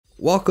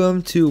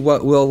Welcome to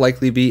what will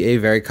likely be a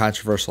very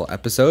controversial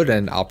episode,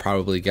 and I'll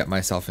probably get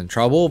myself in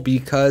trouble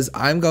because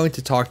I'm going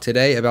to talk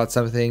today about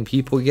something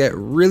people get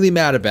really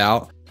mad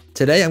about.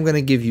 Today, I'm going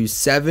to give you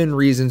 7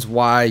 reasons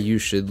why you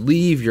should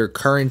leave your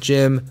current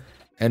gym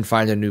and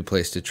find a new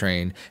place to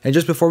train. And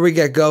just before we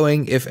get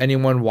going, if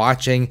anyone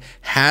watching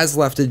has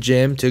left a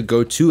gym to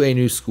go to a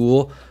new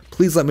school,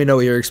 please let me know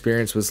what your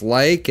experience was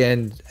like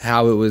and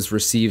how it was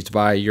received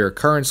by your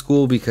current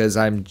school, because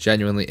I'm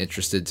genuinely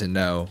interested to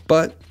know.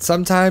 But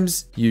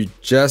sometimes you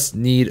just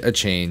need a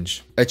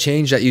change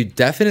that you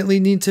definitely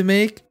need to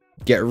make.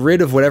 Get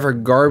rid of whatever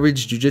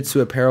garbage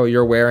jiu-jitsu apparel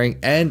you're wearing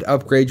and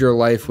upgrade your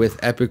life with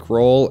Epic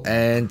Roll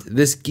and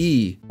this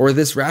gi or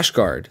this rash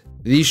guard,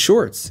 these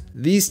shorts,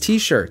 these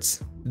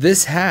t-shirts,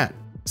 this hat,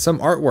 some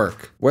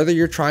artwork. Whether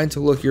you're trying to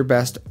look your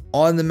best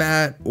on the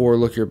mat or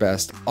look your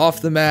best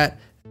off the mat,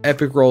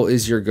 Epic Roll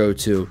is your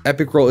go-to.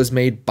 Epic Roll is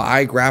made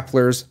by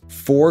grapplers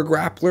for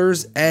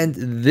grapplers, and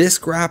this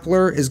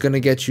grappler is going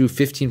to get you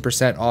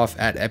 15% off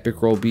at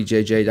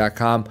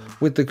epicrollbjj.com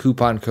with the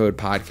coupon code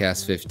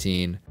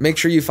podcast15. Make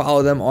sure you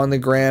follow them on the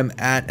gram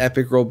at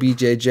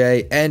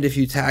epicrollbjj, and if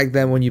you tag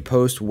them when you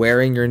post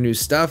wearing your new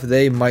stuff,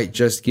 they might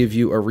just give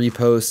you a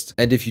repost.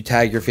 And if you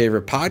tag your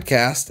favorite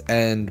podcast,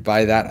 and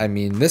by that I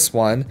mean this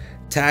one,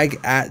 tag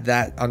at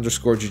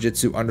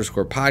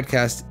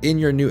 @that_jiu-jitsu_podcast in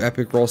your new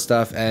Epic Roll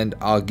stuff, and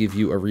I'll give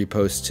you a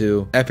repost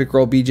too.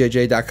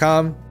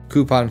 epicrollbjj.com,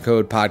 coupon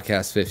code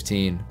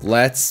podcast15.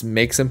 Let's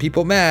make some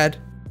people mad.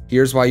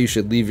 Here's why you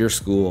should leave your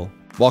school.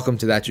 Welcome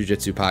to That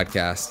Jiu-Jitsu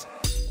Podcast.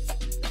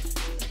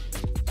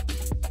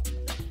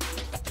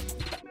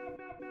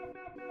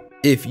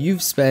 If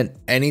you've spent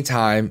any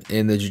time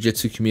in the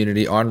jiu-jitsu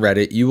community on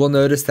Reddit, you will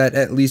notice that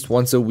at least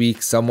once a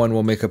week, someone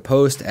will make a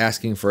post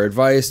asking for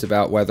advice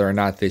about whether or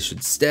not they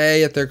should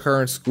stay at their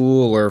current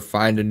school or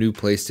find a new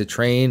place to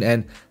train.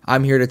 And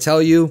I'm here to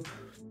tell you,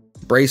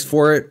 brace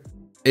for it.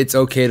 It's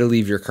okay to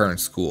leave your current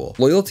school.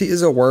 Loyalty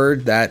is a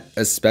word that,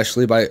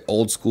 especially by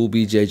old school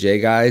BJJ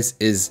guys,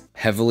 is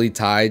heavily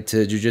tied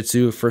to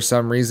jiu-jitsu for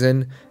some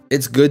reason.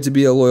 It's good to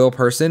be a loyal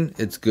person.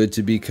 It's good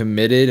to be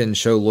committed and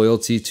show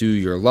loyalty to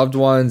your loved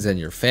ones and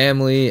your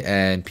family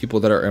and people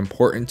that are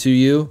important to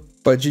you.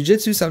 But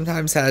jiu-jitsu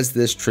sometimes has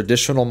this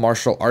traditional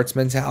martial arts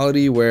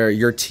mentality where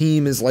your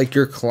team is like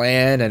your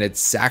clan, and it's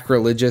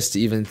sacrilegious to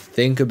even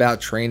think about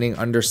training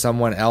under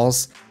someone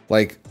else.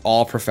 Like,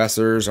 all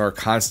professors are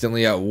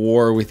constantly at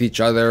war with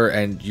each other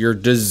and you're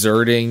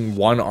deserting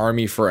one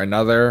army for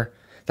another.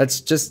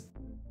 That's just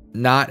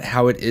not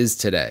how it is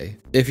today.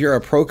 If you're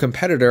a pro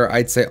competitor,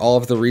 I'd say all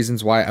of the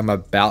reasons why I'm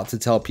about to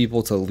tell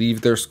people to leave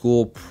their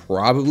school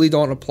probably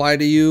don't apply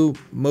to you,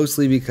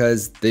 mostly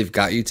because they've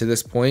got you to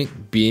this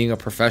point being a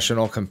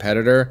professional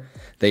competitor.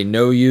 They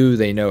know you,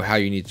 they know how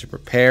you need to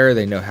prepare,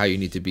 they know how you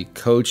need to be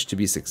coached to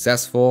be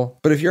successful.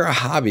 But if you're a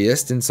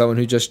hobbyist and someone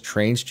who just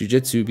trains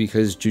jiu-jitsu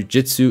because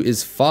jiu-jitsu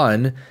is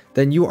fun,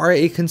 then you are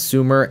a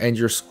consumer and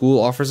your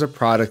school offers a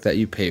product that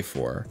you pay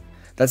for.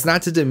 That's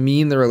not to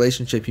demean the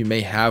relationship you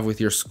may have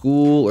with your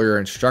school or your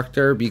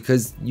instructor,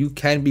 because you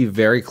can be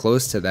very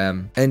close to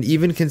them and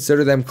even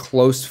consider them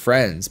close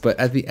friends. But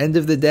at the end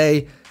of the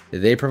day,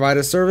 they provide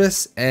a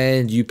service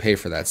and you pay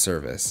for that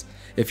service.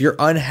 If you're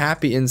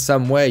unhappy in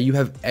some way, you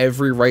have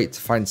every right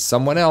to find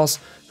someone else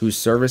whose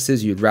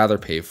services you'd rather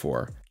pay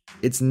for.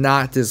 It's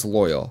not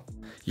disloyal.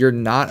 You're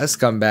not a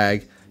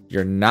scumbag.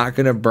 You're not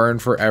going to burn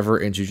forever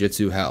in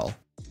jiu-jitsu hell.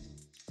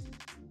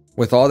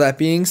 With all that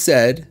being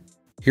said,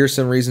 here's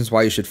some reasons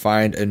why you should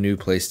find a new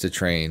place to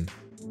train.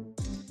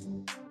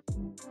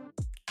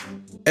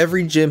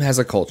 Every gym has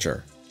a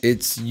culture.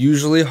 It's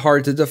usually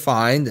hard to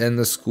define, and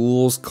the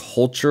school's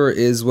culture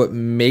is what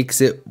makes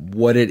it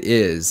what it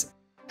is.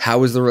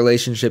 How is the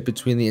relationship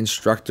between the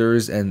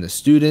instructors and the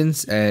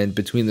students, and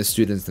between the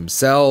students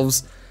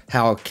themselves?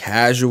 How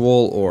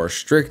casual or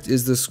strict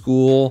is the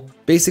school?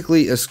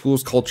 Basically, a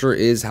school's culture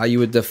is how you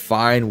would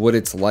define what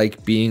it's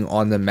like being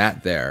on the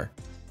mat there.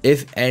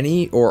 If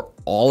any or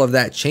all of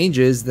that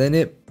changes, then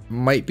it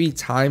might be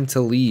time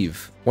to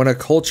leave. When a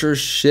culture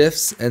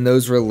shifts and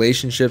those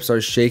relationships are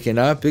shaken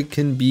up, it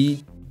can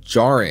be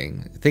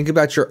jarring. Think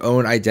about your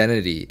own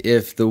identity.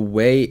 If the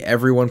way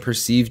everyone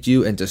perceived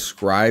you and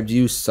described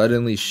you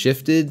suddenly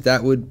shifted,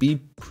 that would be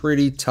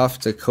pretty tough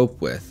to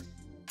cope with.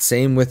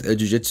 Same with a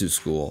jiu-jitsu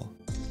school.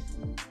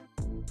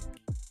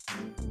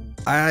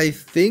 I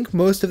think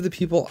most of the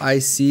people I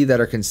see that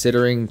are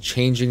considering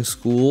changing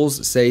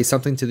schools say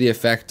something to the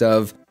effect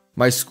of,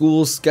 my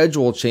school's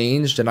schedule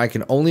changed and I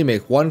can only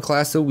make 1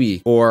 class a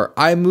week, or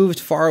I moved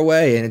far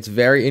away and it's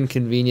very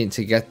inconvenient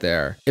to get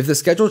there. If the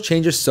schedule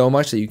changes so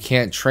much that you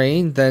can't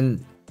train,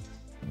 then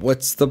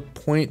what's the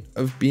point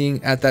of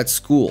being at that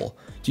school?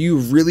 Do you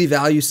really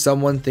value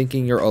someone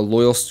thinking you're a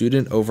loyal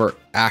student over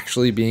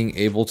actually being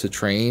able to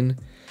train?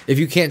 If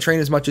you can't train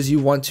as much as you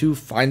want to,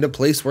 find a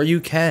place where you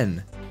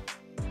can.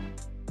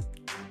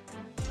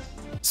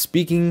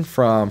 Speaking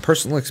from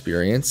personal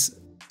experience,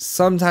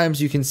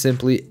 sometimes you can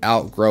simply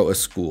outgrow a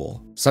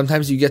school.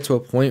 Sometimes you get to a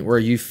point where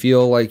you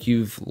feel like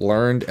you've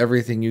learned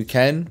everything you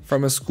can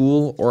from a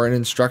school or an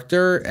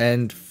instructor,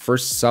 and for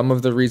some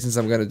of the reasons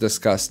I'm going to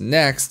discuss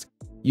next,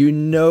 you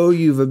know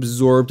you've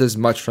absorbed as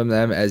much from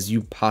them as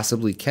you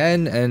possibly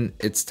can, and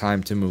it's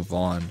time to move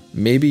on.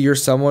 Maybe you're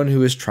someone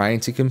who is trying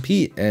to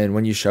compete, and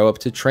when you show up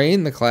to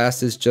train, the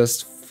class is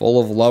just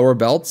full of lower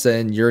belts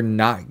and you're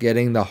not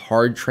getting the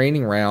hard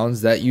training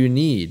rounds that you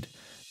need.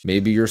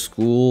 Maybe your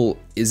school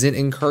isn't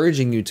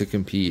encouraging you to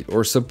compete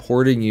or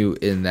supporting you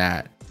in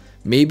that.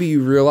 Maybe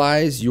you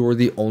realize you're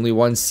the only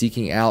one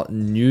seeking out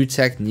new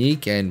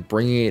technique and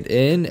bringing it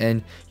in,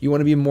 and you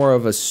want to be more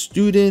of a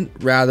student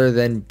rather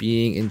than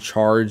being in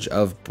charge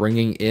of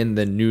bringing in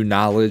the new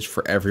knowledge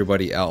for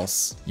everybody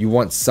else. You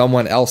want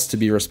someone else to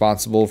be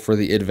responsible for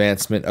the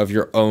advancement of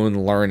your own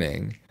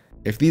learning.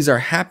 If these are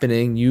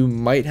happening, you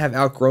might have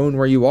outgrown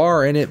where you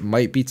are, and it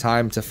might be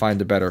time to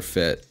find a better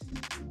fit.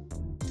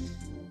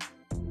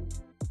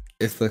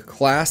 If the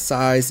class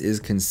size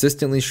is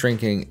consistently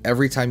shrinking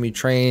every time you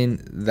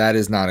train, that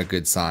is not a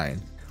good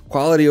sign.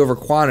 Quality over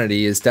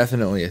quantity is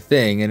definitely a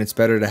thing, and it's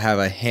better to have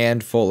a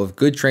handful of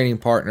good training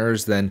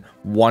partners than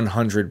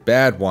 100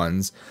 bad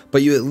ones,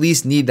 but you at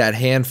least need that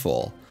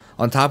handful.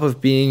 On top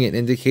of being an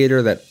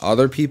indicator that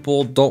other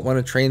people don't want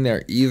to train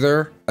there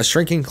either, a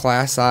shrinking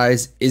class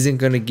size isn't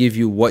going to give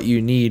you what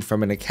you need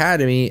from an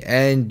academy,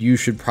 and you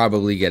should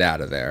probably get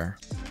out of there.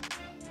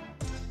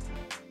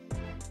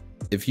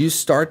 If you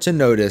start to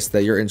notice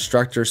that your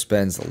instructor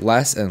spends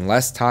less and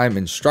less time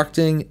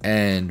instructing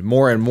and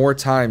more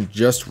time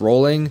just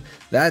rolling,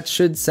 that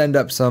should send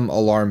up some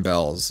alarm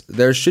bells.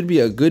 There should be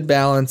a good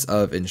balance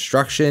of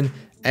instruction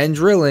and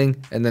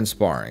drilling and then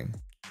sparring.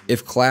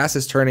 If class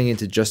is turning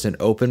into just an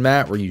open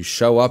mat where you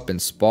show up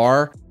and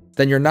spar,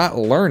 then you're not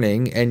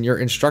learning and your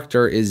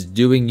instructor is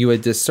doing you a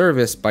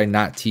disservice by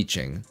not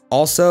teaching.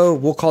 Also,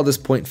 we'll call this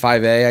point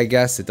 5A, I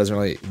guess. It doesn't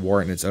really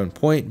warrant its own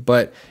point,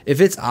 but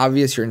if it's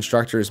obvious your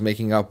instructor is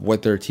making up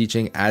what they're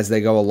teaching as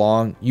they go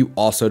along, you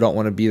also don't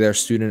want to be their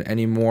student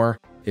anymore.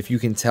 If you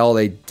can tell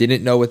they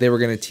didn't know what they were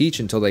going to teach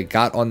until they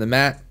got on the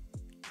mat,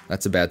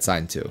 that's a bad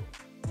sign too.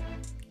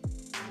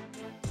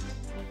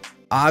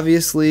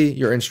 Obviously,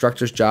 your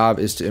instructor's job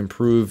is to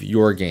improve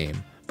your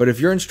game. But if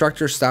your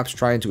instructor stops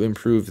trying to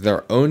improve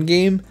their own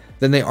game,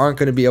 then they aren't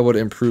going to be able to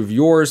improve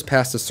yours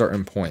past a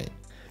certain point.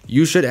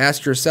 You should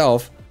ask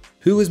yourself,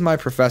 who is my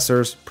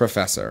professor's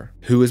professor?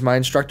 Who is my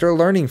instructor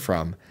learning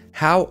from?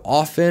 How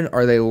often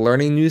are they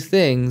learning new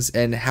things,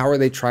 and how are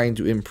they trying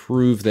to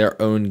improve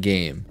their own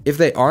game? If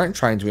they aren't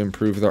trying to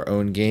improve their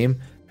own game,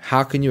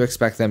 how can you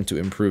expect them to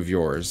improve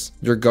yours?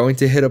 You're going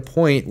to hit a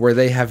point where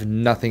they have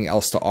nothing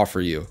else to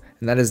offer you,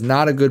 and that is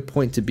not a good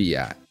point to be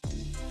at.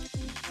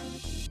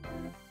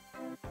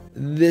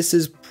 This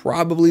is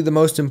probably the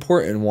most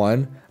important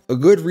one. A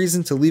good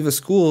reason to leave a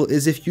school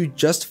is if you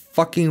just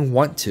fucking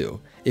want to.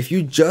 If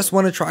you just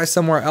want to try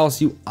somewhere else,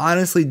 you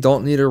honestly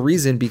don't need a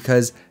reason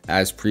because,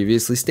 as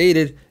previously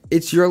stated,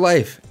 it's your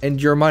life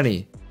and your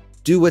money.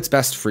 Do what's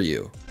best for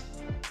you.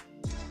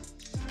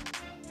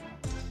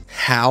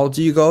 How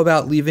do you go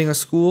about leaving a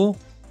school?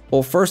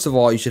 Well, first of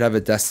all, you should have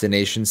a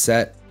destination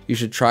set. You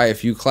should try a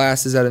few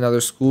classes at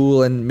another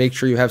school and make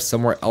sure you have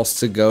somewhere else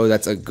to go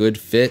that's a good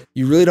fit.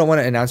 You really don't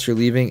want to announce you're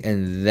leaving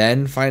and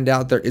then find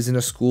out there isn't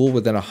a school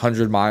within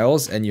 100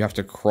 miles and you have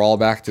to crawl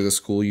back to the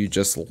school you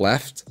just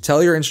left.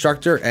 Tell your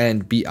instructor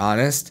and be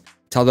honest.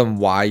 Tell them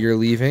why you're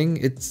leaving.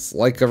 It's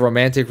like a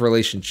romantic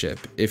relationship.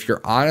 If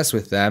you're honest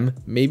with them,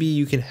 maybe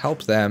you can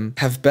help them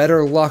have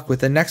better luck with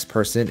the next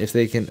person if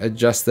they can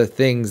adjust the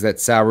things that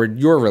soured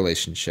your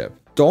relationship.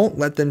 Don't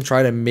let them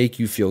try to make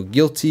you feel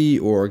guilty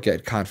or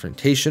get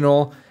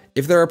confrontational.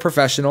 If they're a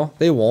professional,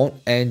 they won't,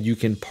 and you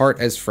can part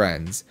as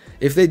friends.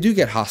 If they do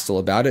get hostile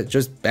about it,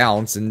 just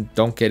bounce and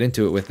don't get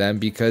into it with them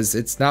because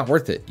it's not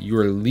worth it. You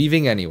are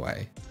leaving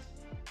anyway.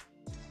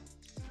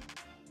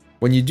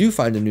 When you do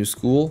find a new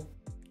school,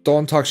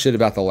 don't talk shit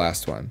about the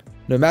last one.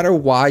 No matter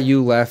why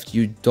you left,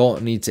 you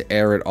don't need to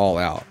air it all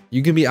out.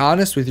 You can be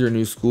honest with your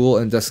new school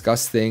and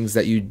discuss things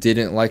that you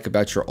didn't like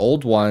about your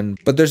old one,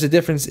 but there's a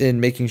difference in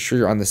making sure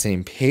you're on the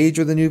same page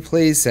with the new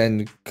place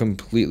and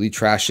completely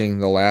trashing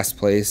the last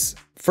place.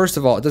 First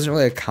of all, it doesn't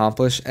really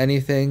accomplish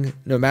anything.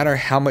 No matter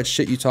how much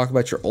shit you talk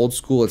about your old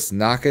school, it's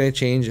not going to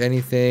change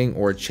anything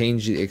or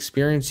change the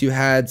experience you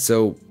had,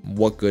 so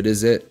what good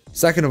is it?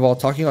 Second of all,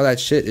 talking all that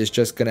shit is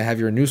just going to have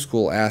your new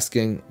school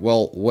asking,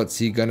 well, what's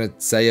he going to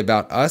say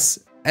about us?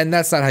 And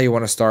that's not how you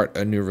want to start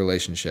a new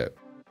relationship.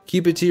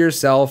 Keep it to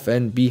yourself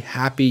and be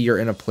happy you're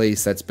in a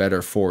place that's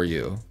better for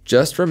you.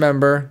 Just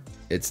remember,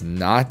 it's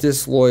not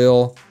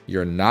disloyal,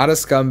 you're not a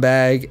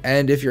scumbag,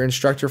 and if your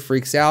instructor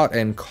freaks out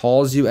and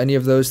calls you any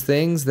of those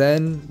things,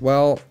 then,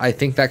 well, I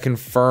think that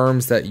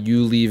confirms that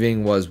you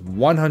leaving was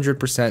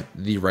 100%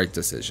 the right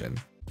decision.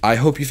 I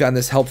hope you found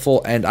this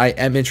helpful, and I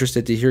am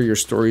interested to hear your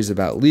stories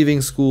about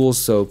leaving schools,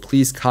 so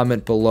please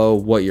comment below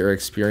what your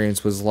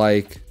experience was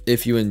like.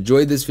 If you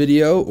enjoyed this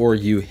video or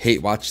you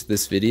hate watched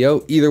this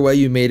video, either way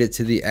you made it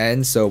to the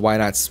end, so why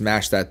not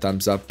smash that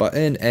thumbs up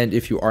button? And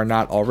if you are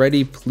not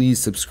already, please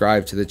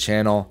subscribe to the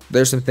channel.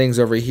 There's some things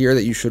over here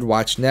that you should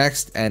watch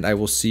next, and I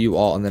will see you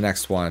all in the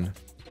next one.